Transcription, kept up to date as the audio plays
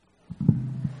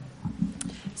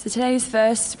So today's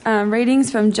first readings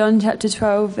from John chapter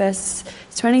 12, verse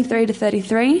 23 to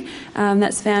 33.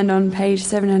 That's found on page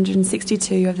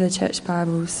 762 of the Church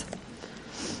Bibles.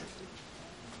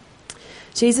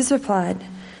 Jesus replied,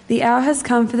 "The hour has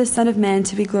come for the Son of Man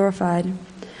to be glorified.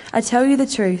 I tell you the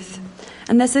truth.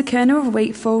 Unless a kernel of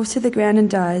wheat falls to the ground and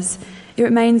dies, it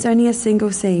remains only a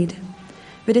single seed.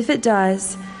 But if it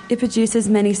dies, it produces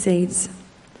many seeds.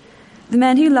 The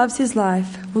man who loves his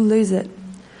life will lose it,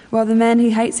 while the man who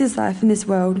hates his life in this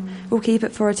world will keep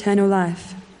it for eternal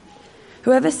life.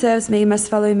 Whoever serves me must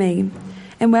follow me,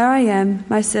 and where I am,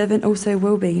 my servant also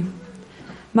will be.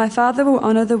 My Father will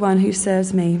honour the one who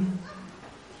serves me.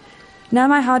 Now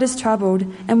my heart is troubled,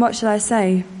 and what shall I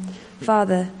say?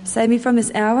 Father, save me from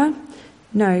this hour?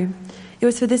 No, it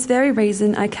was for this very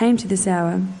reason I came to this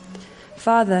hour.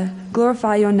 Father,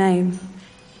 glorify your name."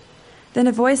 Then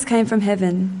a voice came from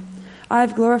heaven, "I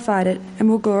have glorified it, and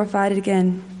will glorify it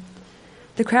again."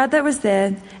 The crowd that was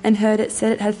there and heard it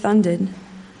said it had thundered.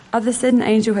 Others said an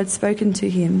angel had spoken to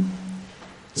him.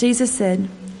 Jesus said,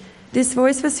 "This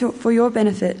voice was for your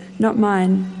benefit, not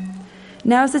mine.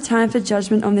 Now is the time for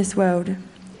judgment on this world.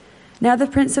 Now the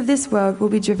prince of this world will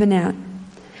be driven out.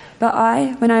 But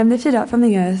I, when I am lifted up from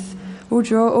the earth, will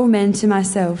draw all men to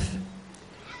myself."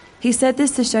 He said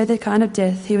this to show the kind of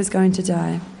death he was going to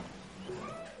die.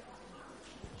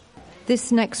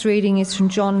 This next reading is from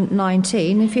John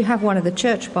 19. If you have one of the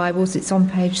Church Bibles, it's on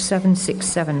page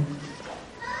 767.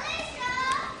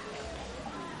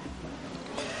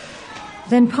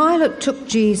 Then Pilate took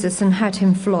Jesus and had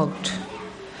him flogged.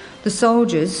 The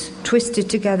soldiers twisted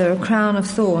together a crown of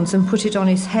thorns and put it on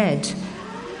his head.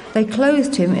 They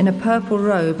clothed him in a purple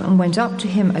robe and went up to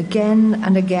him again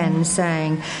and again,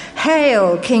 saying,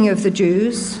 "Hail, King of the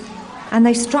Jews!" And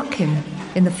they struck him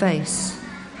in the face.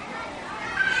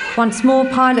 Once more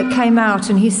Pilate came out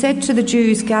and he said to the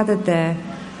Jews gathered there,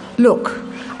 "Look,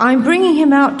 I'm bringing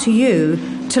him out to you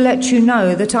to let you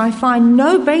know that I find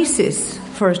no basis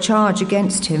for a charge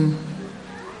against him."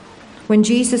 When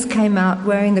Jesus came out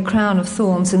wearing the crown of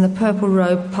thorns and the purple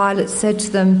robe, Pilate said to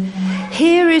them,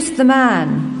 "Here is the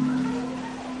man."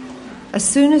 As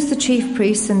soon as the chief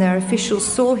priests and their officials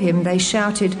saw him, they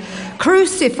shouted,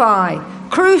 "Crucify!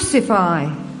 Crucify!"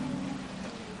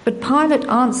 But Pilate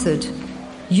answered,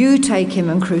 "You take him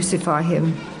and crucify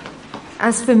him.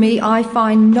 As for me, I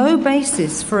find no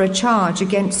basis for a charge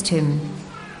against him."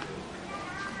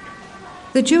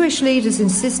 The Jewish leaders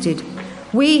insisted,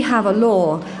 "We have a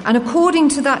law, and according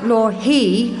to that law,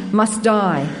 he must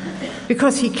die,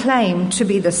 because he claimed to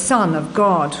be the Son of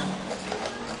God."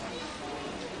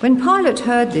 When Pilate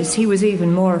heard this, he was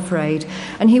even more afraid,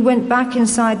 and he went back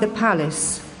inside the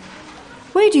palace.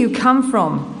 "Where do you come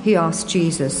from?" he asked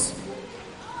Jesus.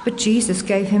 But Jesus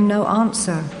gave him no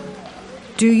answer.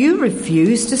 "Do you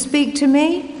refuse to speak to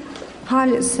me?"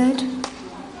 Pilate said.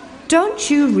 "Don't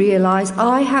you realize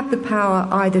I have the power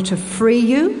either to free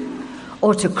you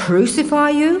or to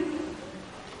crucify you?"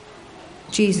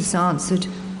 Jesus answered,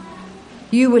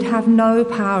 "You would have no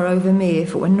power over me if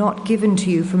it were not given to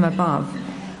you from above.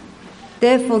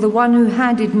 Therefore, the one who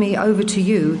handed me over to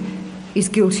you is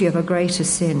guilty of a greater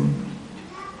sin."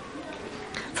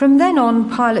 From then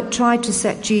on, Pilate tried to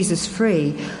set Jesus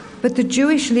free, but the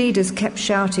Jewish leaders kept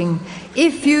shouting,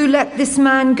 "If you let this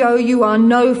man go, you are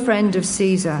no friend of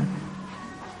Caesar.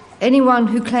 Anyone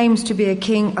who claims to be a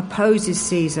king opposes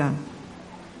Caesar."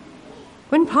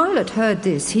 When Pilate heard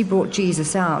this, he brought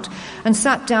Jesus out and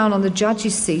sat down on the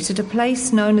judge's seat at a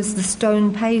place known as the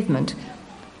Stone Pavement,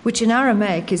 which in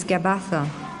Aramaic is Gabbatha.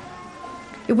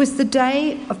 It was the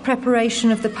day of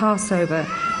preparation of the Passover,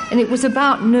 and it was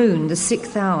about noon, the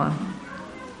 6th hour.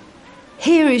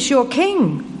 "Here is your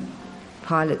king,"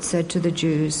 Pilate said to the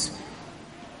Jews.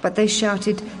 But they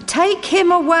shouted, "Take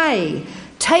him away!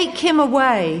 Take him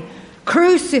away!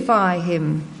 Crucify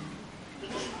him!"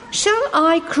 "Shall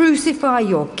I crucify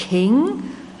your king?"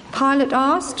 Pilate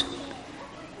asked.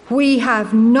 "We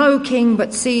have no king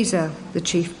but Caesar," the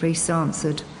chief priests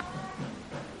answered.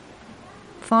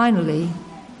 Finally,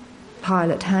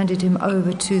 Pilate handed him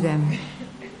over to them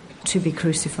to be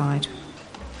crucified.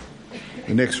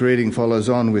 The next reading follows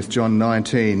on with John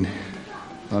 19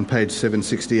 on page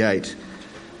 768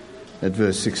 at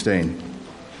verse 16.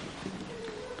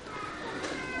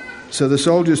 So the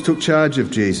soldiers took charge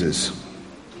of Jesus.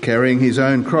 Carrying his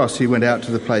own cross, he went out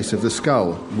to the place of the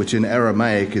skull, which in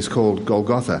Aramaic is called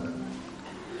Golgotha.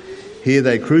 Here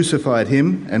they crucified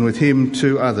him, and with him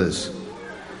 2 others,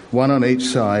 one on each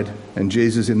side and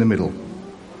Jesus in the middle.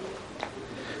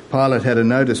 Pilate had a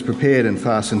notice prepared and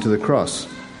fastened to the cross.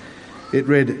 It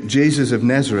read, "Jesus of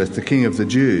Nazareth, the King of the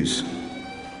Jews."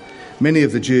 Many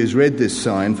of the Jews read this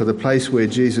sign, for the place where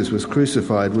Jesus was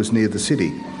crucified was near the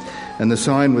city, and the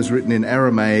sign was written in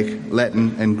Aramaic,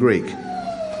 Latin and Greek.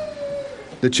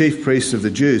 The chief priests of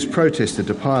the Jews protested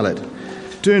to Pilate,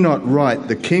 "Do not write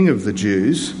the King of the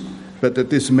Jews, but that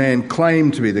this man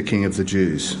claimed to be the King of the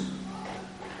Jews."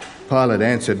 Pilate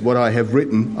answered, "What I have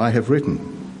written, I have written."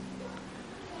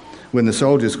 When the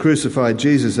soldiers crucified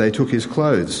Jesus, they took his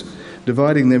clothes,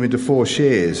 dividing them into 4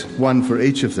 shares, one for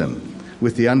each of them,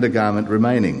 with the undergarment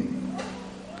remaining.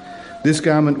 This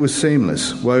garment was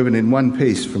seamless, woven in one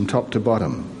piece from top to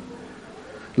bottom.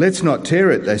 "Let's not tear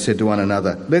it," they said to one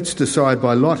another. "Let's decide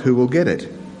by lot who will get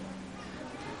it."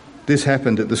 This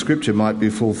happened that the scripture might be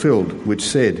fulfilled, which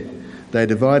said, "They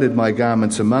divided my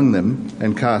garments among them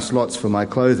and cast lots for my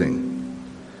clothing."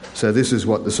 So this is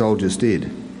what the soldiers did.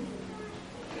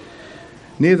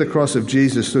 Near the cross of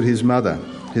Jesus stood his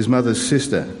mother's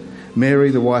sister, Mary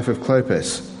the wife of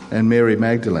Clopas, and Mary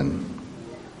Magdalene.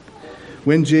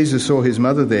 When Jesus saw his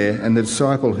mother there and the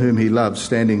disciple whom he loved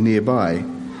standing nearby,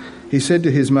 he said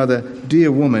to his mother,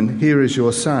 "Dear woman, here is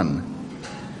your son,"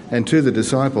 and to the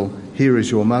disciple, "Here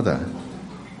is your mother."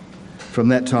 From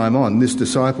that time on, this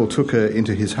disciple took her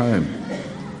into his home.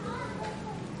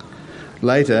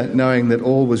 Later, knowing that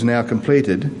all was now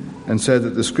completed, and so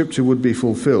that the scripture would be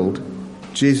fulfilled,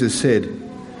 Jesus said,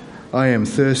 "I am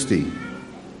thirsty."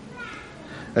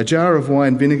 A jar of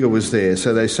wine vinegar was there,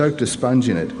 so they soaked a sponge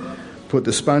in it, put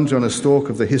the sponge on a stalk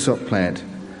of the hyssop plant,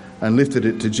 and lifted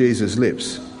it to Jesus'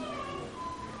 lips.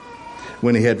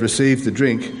 When he had received the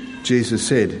drink, Jesus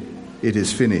said, "It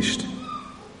is finished."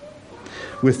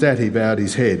 With that he bowed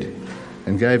his head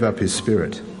and gave up his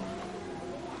spirit.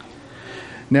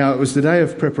 Now it was the day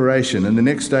of preparation, and the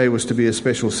next day was to be a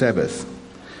special Sabbath.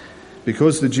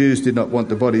 Because the Jews did not want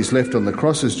the bodies left on the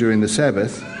crosses during the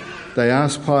Sabbath, they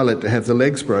asked Pilate to have the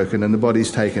legs broken and the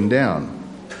bodies taken down.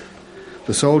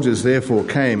 The soldiers therefore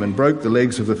came and broke the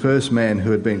legs of the first man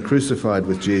who had been crucified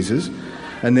with Jesus,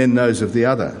 and then those of the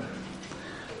other.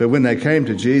 But when they came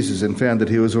to Jesus and found that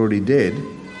he was already dead,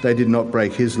 they did not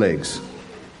break his legs.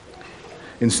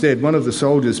 Instead, one of the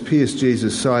soldiers pierced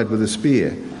Jesus' side with a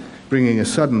spear, bringing a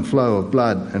sudden flow of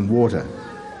blood and water.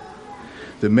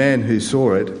 The man who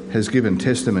saw it has given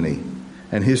testimony,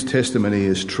 and his testimony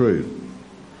is true.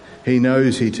 He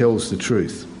knows he tells the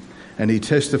truth, and he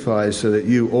testifies so that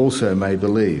you also may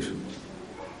believe.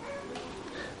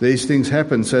 These things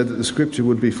happened so that the scripture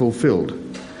would be fulfilled.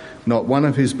 Not one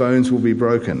of his bones will be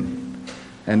broken.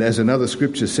 And as another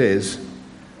scripture says,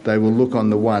 they will look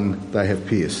on the one they have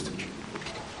pierced.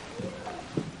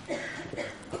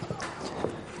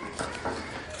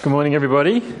 Good morning,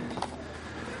 everybody.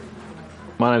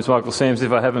 My name is Michael Sams.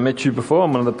 If I haven't met you before,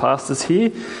 I'm one of the pastors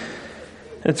here.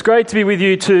 It's great to be with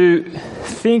you to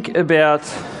think about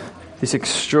this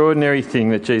extraordinary thing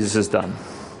that Jesus has done.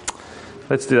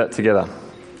 Let's do that together.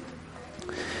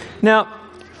 Now,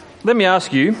 let me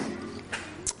ask you,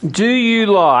 do you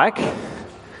like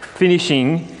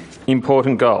finishing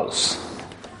important goals?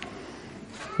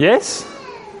 Yes?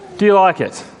 Do you like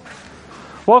it?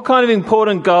 What kind of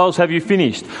important goals have you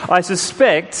finished? I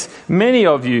suspect many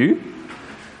of you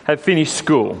have finished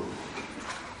school.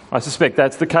 I suspect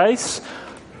that's the case.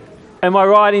 Am I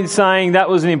right in saying that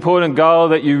was an important goal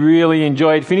that you really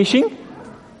enjoyed finishing?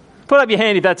 Put up your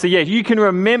hand if that's a yes. You can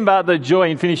remember the joy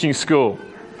in finishing school.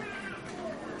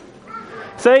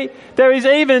 See, there is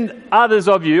even others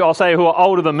of you, I'll say who are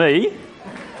older than me,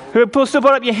 who have still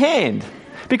put up your hand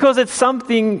because it's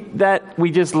something that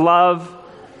we just love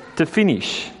to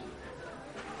finish.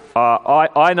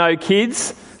 I know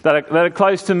kids that are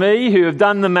close to me who have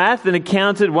done the math and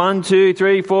counted 1, 2,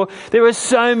 3, 4. There are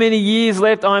so many years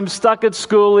left. I'm stuck at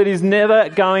school. It is never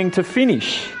going to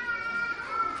finish.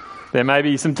 There may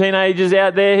be some teenagers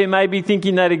out there who may be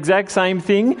thinking that exact same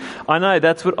thing. I know,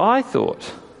 that's what I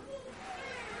thought.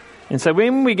 And so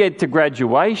when we get to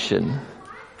graduation,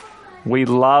 we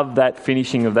love that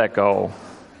finishing of that goal.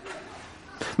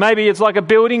 Maybe it's like a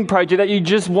building project that you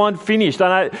just want finished.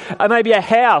 I know, maybe a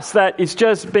house that is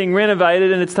just being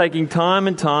renovated and it's taking time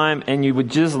and time, and you would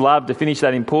just love to finish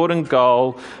that important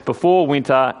goal before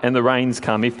winter and the rains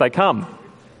come, if they come.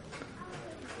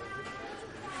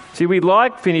 See, we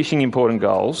like finishing important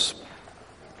goals,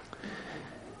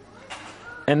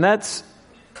 and that's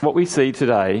what we see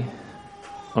today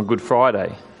on Good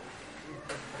Friday,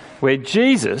 where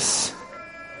Jesus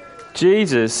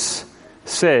says,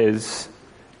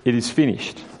 "It is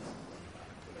finished."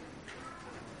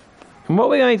 And what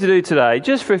we're going to do today,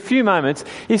 just for a few moments,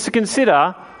 is to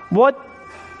consider, what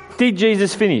did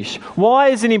Jesus finish? Why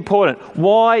is it important?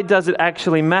 Why does it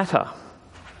actually matter?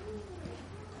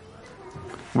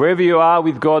 Wherever you are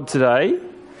with God today,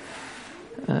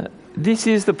 this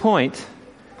is the point.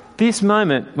 This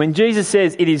moment, when Jesus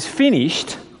says it is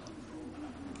finished,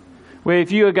 where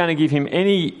if you are going to give him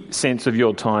any sense of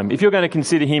your time, if you're going to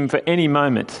consider him for any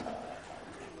moment,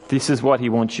 this is what he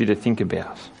wants you to think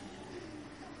about.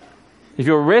 If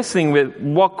you're wrestling with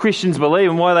what Christians believe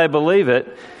and why they believe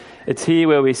it, it's here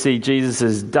where we see Jesus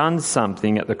has done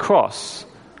something at the cross,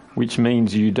 which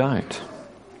means you don't.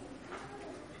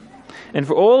 And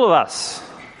for all of us,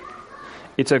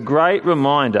 it's a great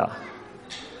reminder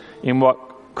in what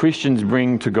Christians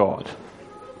bring to God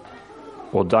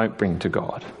or don't bring to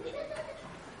God.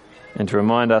 And to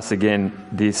remind us again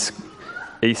this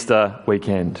Easter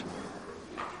weekend.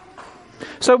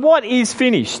 So what is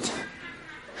finished?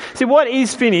 See, what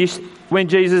is finished when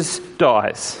Jesus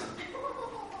dies?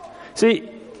 See,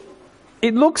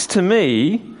 it looks to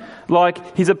me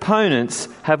like his opponents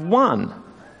have won.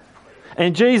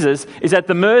 And Jesus is at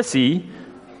the mercy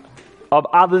of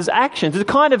others' actions. It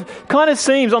kind of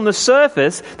seems on the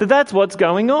surface that that's what's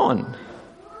going on.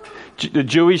 The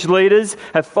Jewish leaders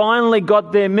have finally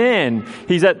got their man.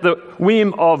 He's at the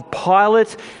whim of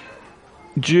Pilate.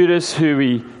 Judas, who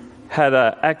he had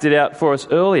acted out for us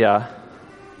earlier,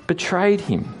 betrayed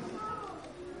him.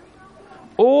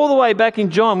 All the way back in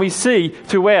John, we see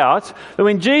throughout that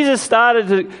when Jesus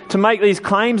started to make these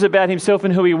claims about himself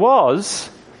and who he was,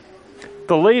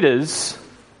 the leaders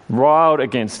riled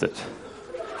against it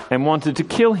and wanted to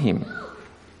kill him.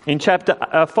 In chapter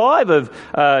 5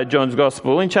 of John's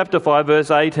Gospel, in chapter 5, verse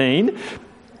 18,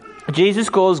 Jesus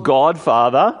calls God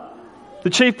Father. The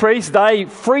chief priests, they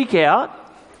freak out.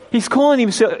 He's calling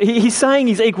himself, he's saying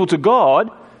he's equal to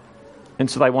God, and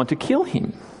so they want to kill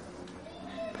him.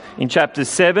 In chapters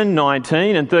 7,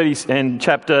 19 and 30, and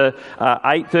chapter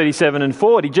 8, 37 and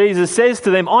 40, Jesus says to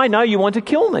them, I know you want to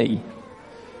kill me.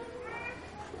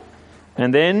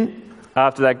 And then,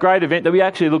 after that great event that we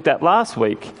actually looked at last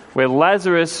week, where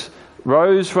Lazarus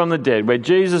rose from the dead, where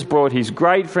Jesus brought his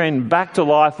great friend back to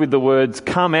life with the words,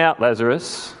 come out,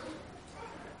 Lazarus,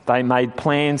 they made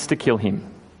plans to kill him.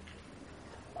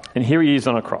 And here he is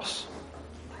on a cross.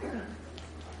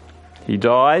 He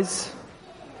dies.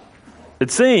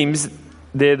 It seems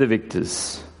they're the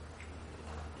victors.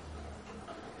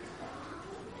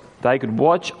 They could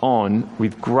watch on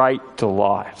with great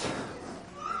delight.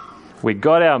 We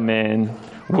got our man.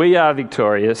 We are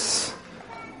victorious.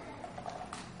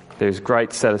 There's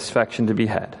great satisfaction to be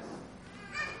had.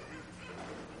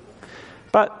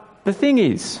 But the thing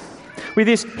is, with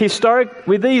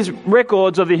these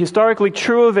records of the historically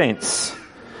true events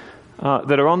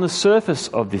that are on the surface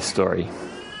of this story,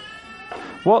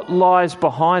 what lies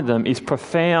behind them is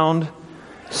profound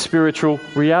spiritual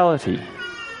reality.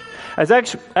 As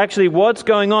actually what's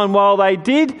going on while they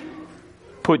did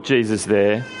put Jesus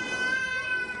there,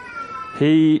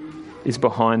 he is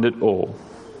behind it all.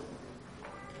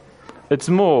 It's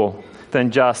more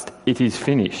than just, it is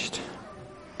finished.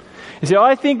 You see,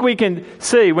 I think we can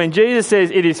see when Jesus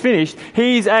says it is finished,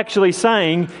 he's actually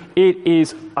saying it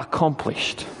is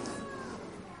accomplished.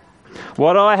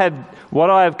 What I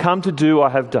have come to do, I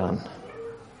have done.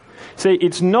 See,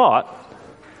 it's not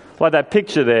like that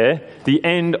picture there, the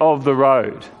end of the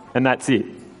road, and that's it.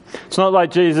 It's not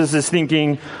like Jesus is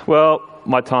thinking, well,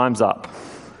 my time's up.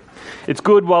 It's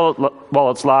good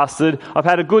while it's lasted. I've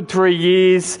had a good 3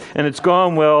 years and it's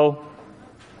gone well.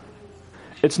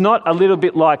 It's not a little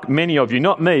bit like many of you,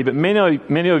 not me, but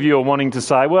many of you are wanting to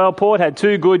say, well, Port had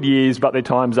 2 good years, but their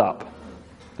time's up.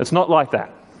 It's not like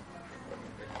that.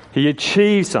 He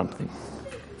achieved something.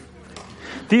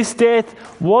 This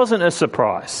death wasn't a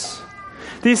surprise.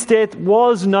 This death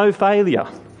was no failure.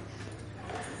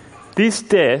 This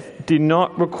death did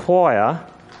not require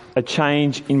a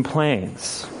change in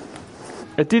plans.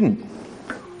 It didn't.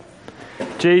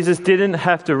 Jesus didn't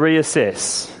have to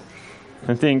reassess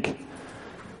and think,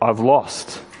 I've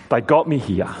lost. They got me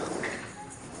here.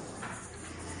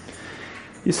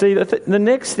 You see, the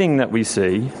next thing that we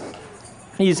see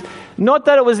is not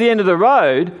that it was the end of the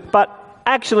road, but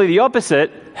actually the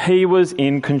opposite. He was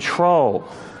in control.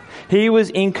 He was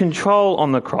in control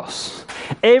on the cross.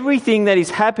 Everything that is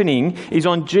happening is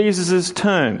on Jesus'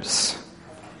 terms.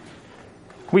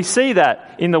 We see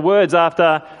that in the words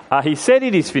after he said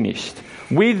it is finished.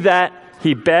 With that,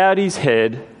 he bowed his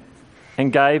head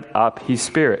and gave up his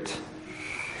spirit.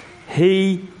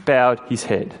 He bowed his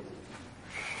head.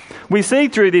 We see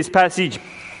through this passage,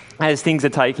 as things are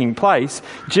taking place,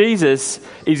 Jesus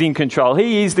is in control.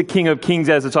 He is the King of Kings,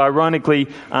 as it's ironically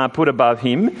put above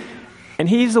him. And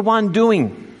he's the one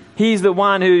doing. He's the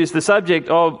one who is the subject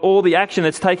of all the action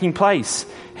that's taking place.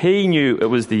 He knew it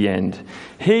was the end.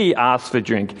 He asked for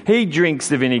drink. He drinks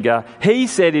the vinegar. He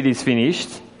said it is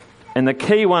finished. And the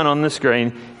key one on the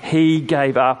screen, he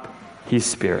gave up his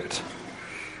spirit.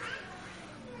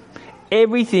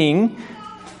 Everything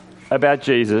about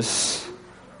Jesus,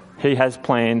 he has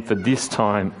planned for this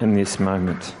time and this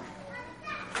moment.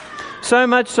 So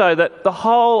much so that the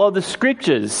whole of the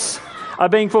scriptures are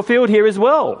being fulfilled here as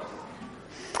well.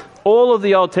 All of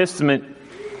the Old Testament,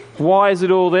 why is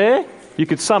it all there? You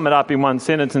could sum it up in one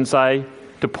sentence and say,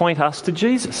 to point us to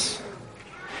Jesus.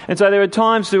 And so there are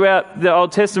times throughout the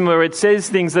Old Testament where it says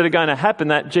things that are going to happen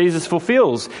that Jesus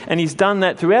fulfills. And he's done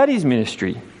that throughout his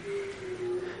ministry.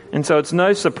 And so it's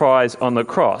no surprise on the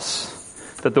cross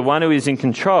that the one who is in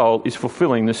control is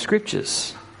fulfilling the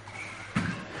scriptures.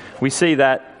 We see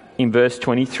that in verse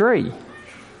 23.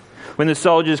 When the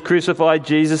soldiers crucified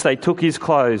Jesus, they took his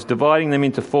clothes, dividing them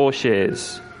into 4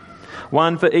 shares,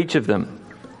 one for each of them,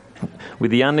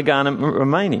 with the undergarment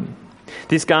remaining.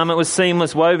 This garment was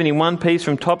seamless, woven in one piece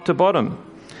from top to bottom.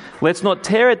 Let's not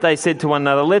tear it, they said to one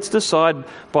another. Let's decide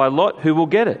by lot who will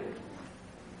get it.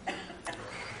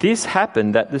 This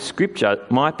happened that the scripture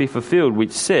might be fulfilled,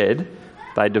 which said,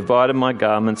 they divided my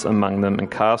garments among them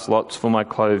and cast lots for my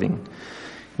clothing,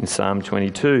 in Psalm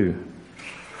 22.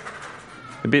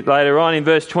 A bit later on in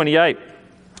verse 28,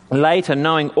 later,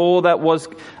 knowing all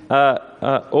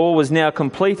was now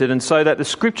completed, and so that the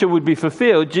scripture would be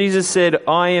fulfilled, Jesus said,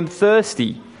 I am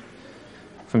thirsty,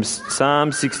 from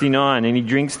Psalm 69, and he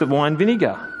drinks the wine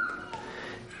vinegar.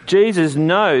 Jesus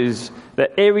knows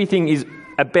that everything is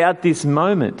about this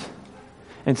moment,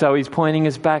 and so he's pointing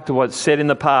us back to what's said in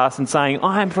the past and saying,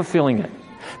 I am fulfilling it.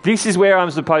 This is where I'm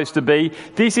supposed to be.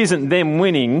 This isn't them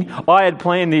winning. I had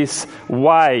planned this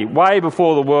way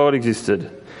before the world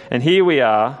existed. And here we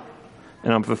are,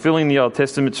 and I'm fulfilling the Old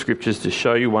Testament scriptures to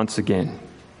show you once again.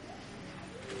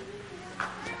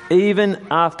 Even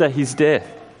after his death,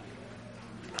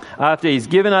 after he's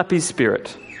given up his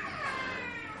spirit,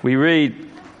 we read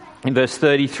in verse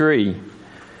 33,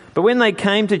 but when they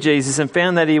came to Jesus and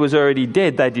found that he was already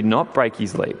dead, they did not break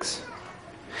his legs.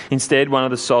 Instead, one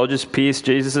of the soldiers pierced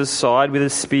Jesus' side with a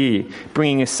spear,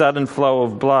 bringing a sudden flow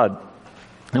of blood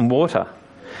and water.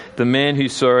 The man who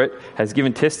saw it has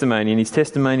given testimony, and his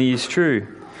testimony is true.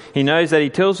 He knows that he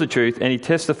tells the truth, and he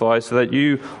testifies so that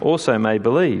you also may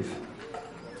believe.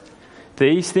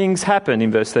 These things happen, in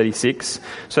verse 36,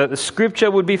 so that the scripture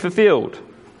would be fulfilled.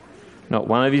 Not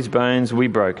one of his bones will be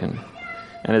broken.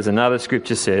 And as another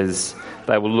scripture says,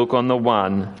 they will look on the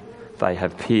one they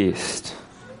have pierced.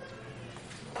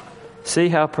 See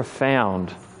how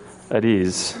profound it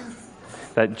is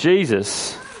that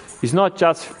Jesus is not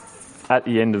just at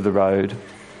the end of the road.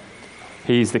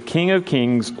 He is the King of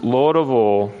Kings, Lord of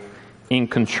all, in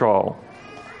control.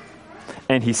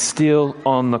 And he's still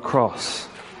on the cross.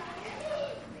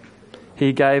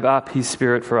 He gave up his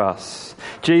spirit for us.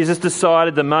 Jesus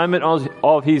decided the moment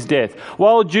of his death.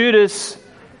 While Judas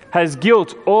has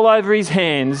guilt all over his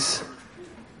hands,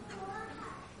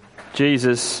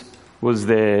 Jesus was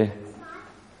there.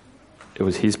 It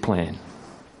was his plan.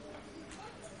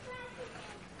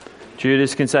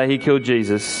 Judas can say he killed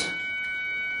Jesus,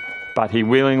 but he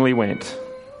willingly went.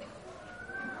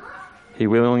 He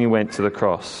willingly went to the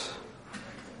cross.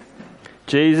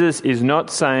 Jesus is not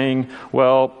saying,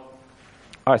 well,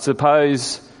 I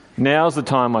suppose now's the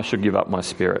time I should give up my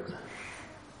spirit.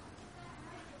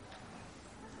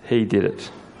 He did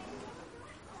it.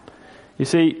 You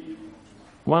see,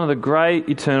 one of the great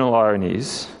eternal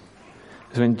ironies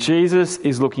is when Jesus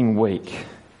is looking weak,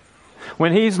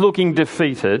 when he's looking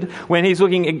defeated, when he's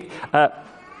looking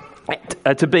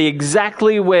to be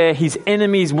exactly where his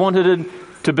enemies wanted it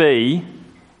to be,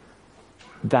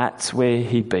 that's where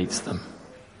he beats them.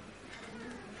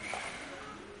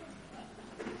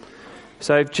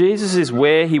 So if Jesus is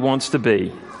where he wants to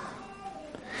be,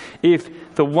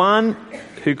 if the one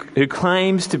who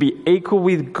claims to be equal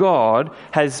with God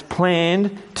has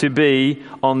planned to be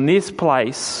on this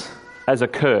place as a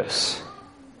curse,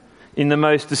 in the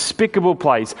most despicable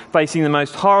place, facing the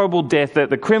most horrible death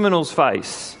that the criminals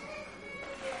face,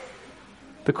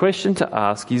 the question to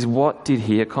ask is, what did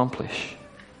he accomplish?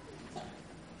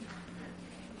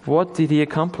 What did he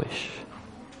accomplish?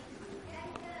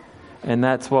 And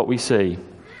that's what we see.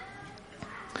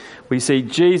 We see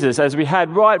Jesus, as we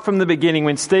had right from the beginning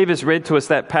when Steve has read to us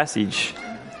that passage.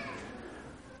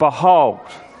 Behold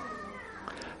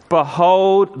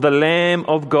the Lamb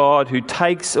of God who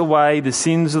takes away the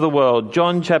sins of the world.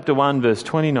 John chapter 1 verse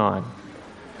 29.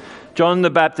 John the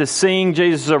Baptist, seeing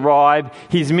Jesus arrive,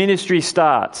 his ministry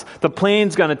starts. The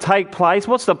plan's going to take place.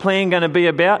 What's the plan going to be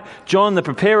about? John, the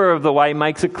preparer of the way,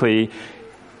 makes it clear.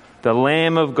 The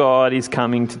Lamb of God is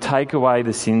coming to take away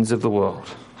the sins of the world.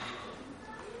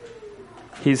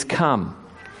 He's come.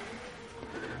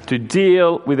 to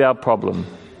deal with our problem.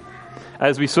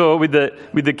 As we saw with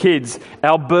the kids,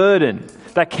 our burden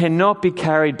that cannot be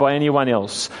carried by anyone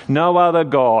else. No other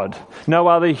God, no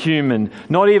other human,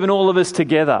 not even all of us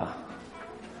together.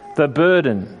 The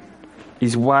burden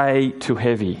is way too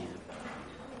heavy.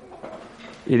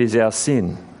 It is our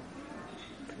sin.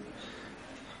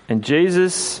 And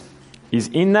Jesus is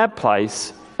in that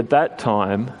place at that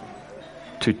time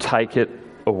to take it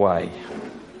away.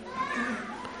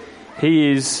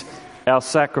 He is our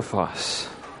sacrifice.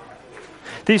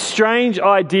 This strange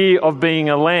idea of being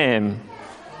a lamb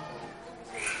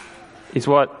is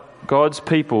what God's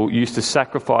people used to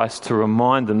sacrifice to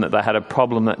remind them that they had a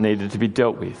problem that needed to be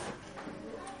dealt with.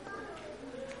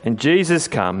 And Jesus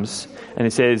comes and he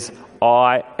says,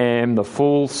 I am the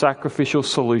full sacrificial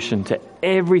solution to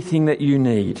everything that you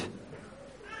need.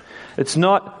 It's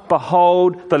not,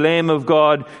 behold, the Lamb of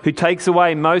God who takes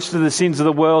away most of the sins of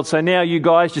the world, so now you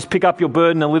guys just pick up your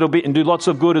burden a little bit and do lots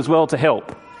of good as well to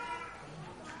help.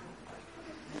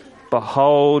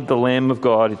 Behold the Lamb of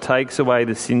God who takes away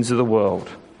the sins of the world.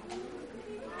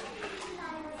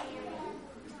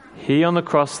 He on the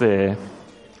cross there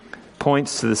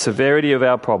points to the severity of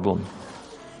our problem.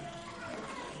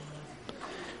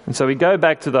 And so we go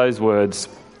back to those words.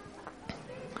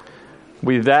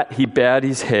 With that, he bowed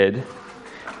his head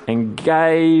and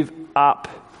gave up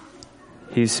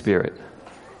his spirit.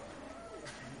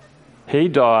 He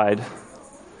died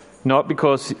not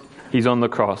because he's on the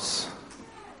cross,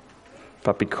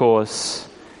 but because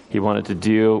he wanted to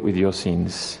deal with your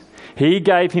sins. He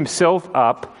gave himself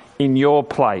up in your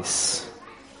place.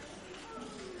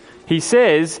 He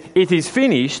says it is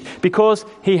finished because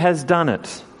he has done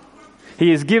it. He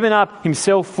has given up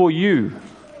himself for you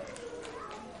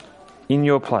in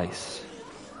your place.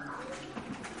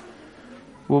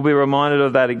 We'll be reminded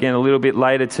of that again a little bit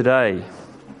later today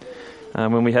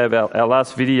when we have our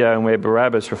last video and where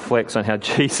Barabbas reflects on how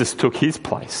Jesus took his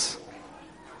place.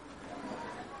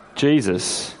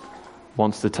 Jesus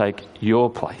wants to take your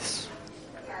place.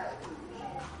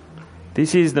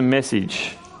 This is the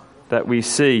message that we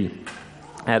see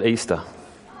at Easter.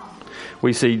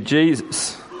 We see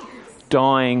Jesus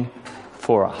dying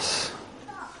for us.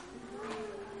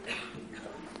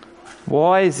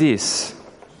 Why is this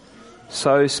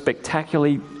so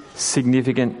spectacularly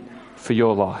significant for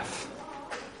your life?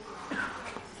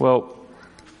 Well,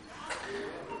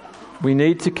 we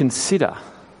need to consider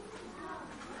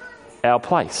our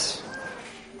place.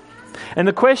 And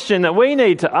the question that we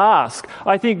need to ask,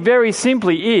 I think very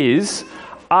simply is,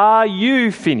 are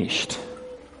you finished?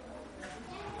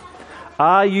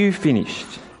 Are you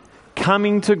finished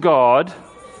coming to God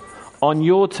on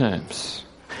your terms?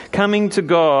 Coming to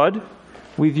God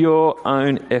with your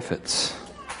own efforts?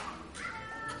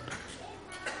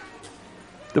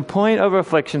 The point of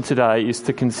reflection today is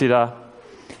to consider,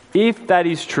 if that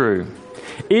is true,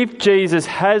 if Jesus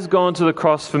has gone to the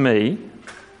cross for me,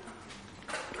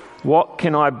 what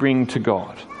can I bring to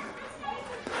God?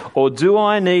 Or do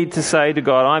I need to say to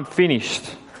God, I'm finished,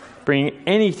 bring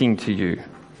anything to you?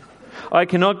 I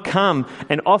cannot come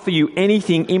and offer you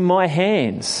anything in my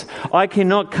hands. I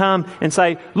cannot come and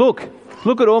say, look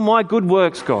at all my good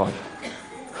works, God.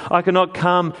 I cannot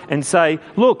come and say,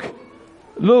 look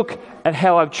at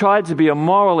how I've tried to be a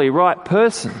morally right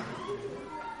person.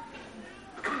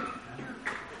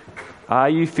 Are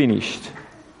you finished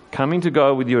coming to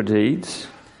God with your deeds?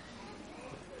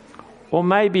 Or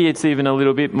maybe it's even a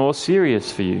little bit more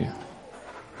serious for you.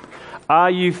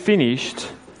 Are you finished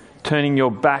turning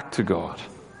your back to God?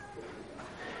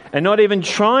 And not even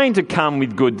trying to come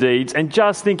with good deeds and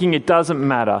just thinking it doesn't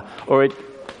matter or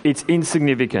it's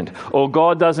insignificant or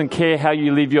God doesn't care how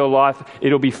you live your life,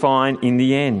 it'll be fine in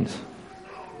the end.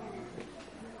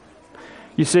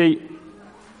 You see,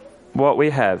 what we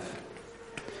have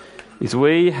is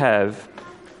we have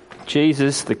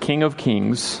Jesus, the King of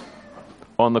Kings,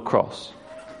 on the cross.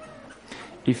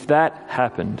 If that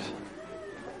happened,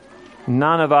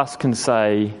 none of us can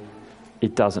say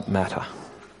it doesn't matter.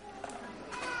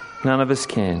 None of us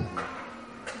can.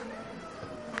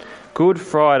 Good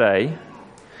Friday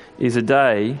is a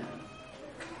day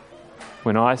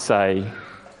when I say,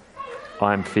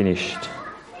 I'm finished.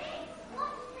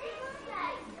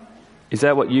 Is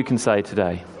that what you can say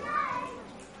today?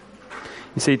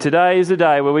 You see, today is a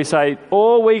day where we say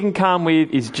all we can come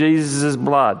with is Jesus'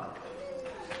 blood.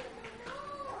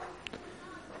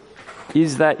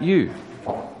 Is that you?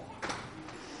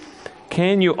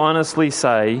 Can you honestly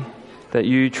say that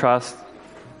you trust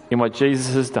in what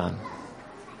Jesus has done?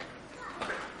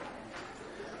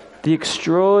 The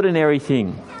extraordinary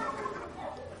thing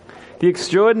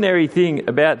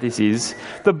about this is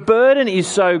the burden is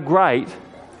so great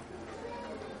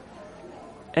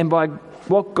And by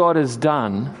what God has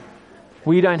done,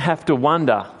 we don't have to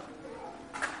wonder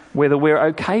whether we're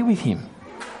okay with him.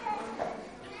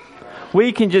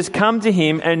 We can just come to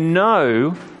him and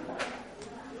know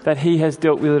that he has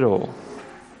dealt with it all.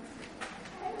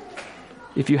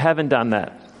 If you haven't done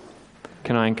that,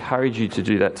 can I encourage you to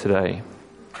do that today?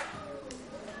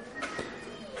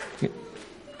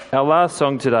 Our last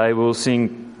song today, we'll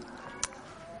sing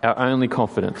Our Only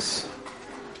Confidence.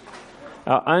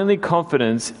 Our only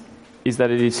confidence is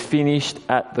that it is finished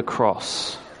at the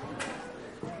cross.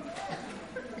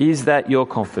 Is that your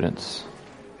confidence?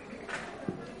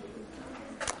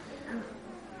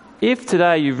 If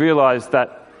today you've realised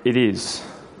that it is,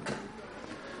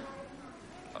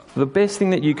 the best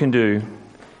thing that you can do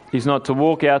is not to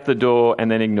walk out the door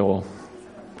and then ignore.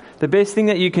 The best thing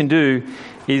that you can do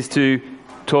is to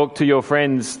talk to your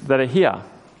friends that are here,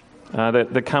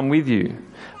 that come with you,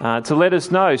 to let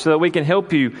us know so that we can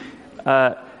help you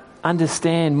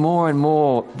understand more and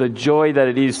more the joy that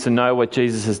it is to know what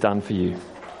Jesus has done for you.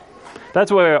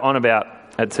 That's what we're on about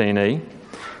at TNE.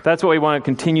 That's what we want to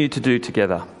continue to do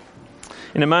together.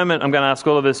 In a moment, I'm going to ask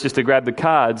all of us just to grab the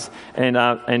cards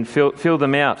and fill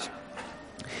them out.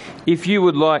 If you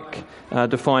would like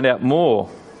to find out more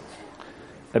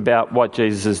about what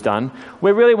Jesus has done,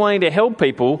 we're really wanting to help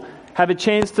people have a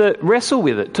chance to wrestle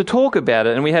with it, to talk about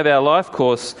it. And we have our life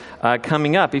course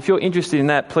coming up. If you're interested in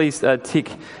that, please tick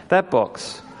that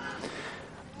box.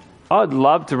 I'd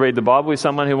love to read the Bible with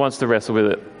someone who wants to wrestle with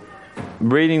it.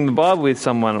 Reading the Bible with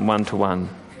someone one-to-one.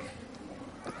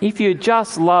 If you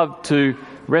just love to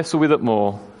wrestle with it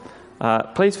more,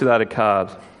 please fill out a card.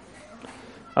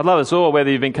 I'd love us all,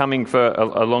 whether you've been coming for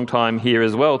a long time here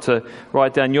as well, to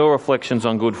write down your reflections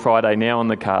on Good Friday now on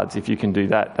the cards. If you can do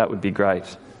that, that would be great.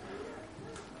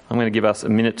 I'm going to give us a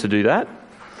minute to do that,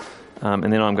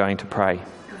 and then I'm going to pray.